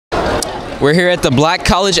We're here at the Black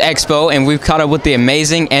College Expo, and we've caught up with the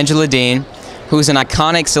amazing Angela Dean, who's an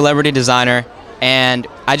iconic celebrity designer. And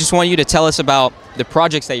I just want you to tell us about the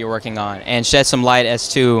projects that you're working on and shed some light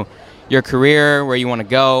as to your career, where you want to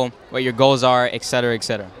go, what your goals are, etc.,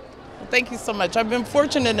 etc. Thank you so much. I've been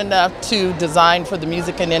fortunate enough to design for the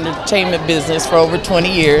music and entertainment business for over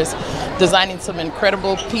 20 years, designing some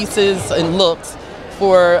incredible pieces and looks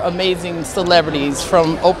for amazing celebrities,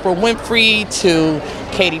 from Oprah Winfrey to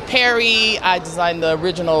Katy Perry. I designed the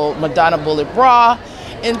original Madonna bullet bra.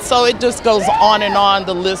 And so it just goes on and on,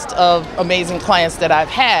 the list of amazing clients that I've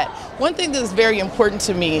had. One thing that's very important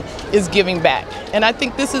to me is giving back. And I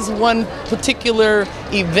think this is one particular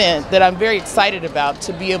event that I'm very excited about,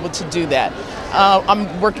 to be able to do that.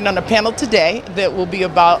 I'm working on a panel today that will be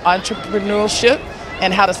about entrepreneurship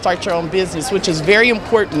and how to start your own business, which is very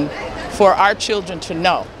important for our children to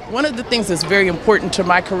know. One of the things that's very important to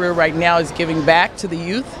my career right now is giving back to the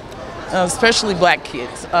youth, especially black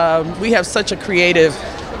kids. We have such a creative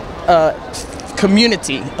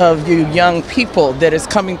community of you young people that is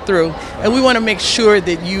coming through, and we want to make sure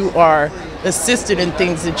that you are assisted in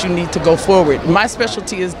things that you need to go forward. My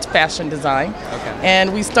specialty is fashion design,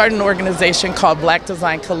 and we started an organization called Black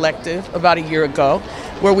Design Collective about a year ago,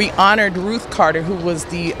 where we honored Ruth Carter, who was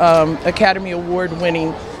the Academy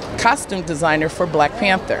Award-winning costume designer for Black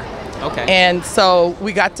Panther. And so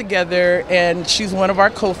we got together, and she's one of our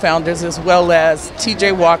co-founders, as well as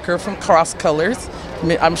TJ Walker from Cross Colors.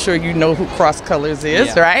 I'm sure you know who Cross Colors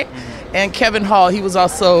is, right? And Kevin Hall, he was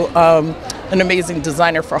also an amazing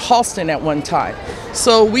designer for Halston at one time.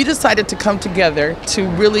 So we decided to come together to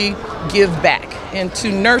really give back and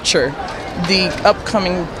to nurture the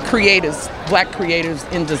upcoming creatives, black creatives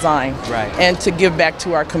in design, and to give back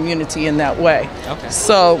to our community in that way.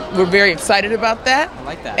 So we're very excited about that. I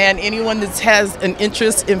like that. And anyone that has an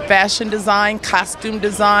interest in fashion design, costume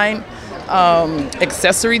design,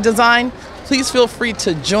 accessory design, please feel free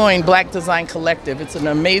to join Black Design Collective. It's an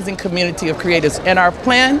amazing community of creatives, and our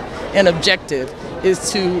plan and objective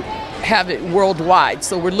is to have it worldwide.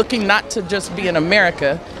 So we're looking not to just be in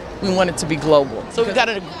America, we want it to be global. So we've got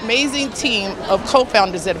an amazing team of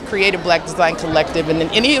co-founders that have created Black Design Collective, and then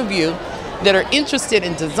any of you that are interested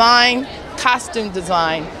in design, costume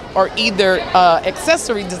design, or either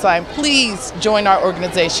accessory design, please join our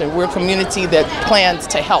organization. We're a community that plans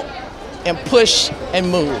to help and push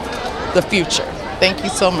and move the future. Thank you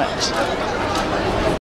so much.